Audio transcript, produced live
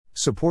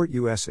Support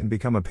us and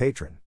become a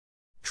patron.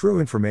 True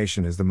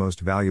information is the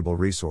most valuable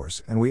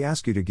resource, and we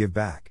ask you to give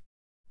back.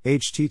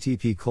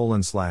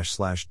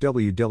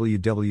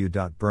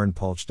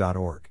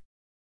 http://www.burnpulch.org.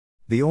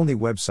 The only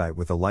website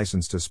with a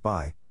license to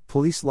spy,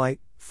 Police Light.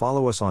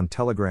 Follow us on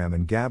Telegram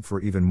and Gab for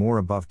even more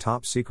above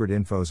top secret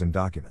infos and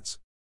documents.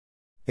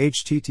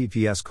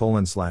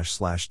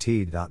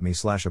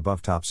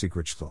 https://t.me/above top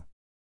secret schlo.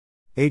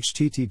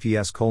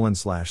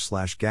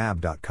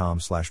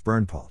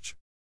 https://gab.com/burnpulch.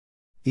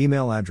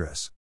 Email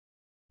address.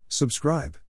 Subscribe.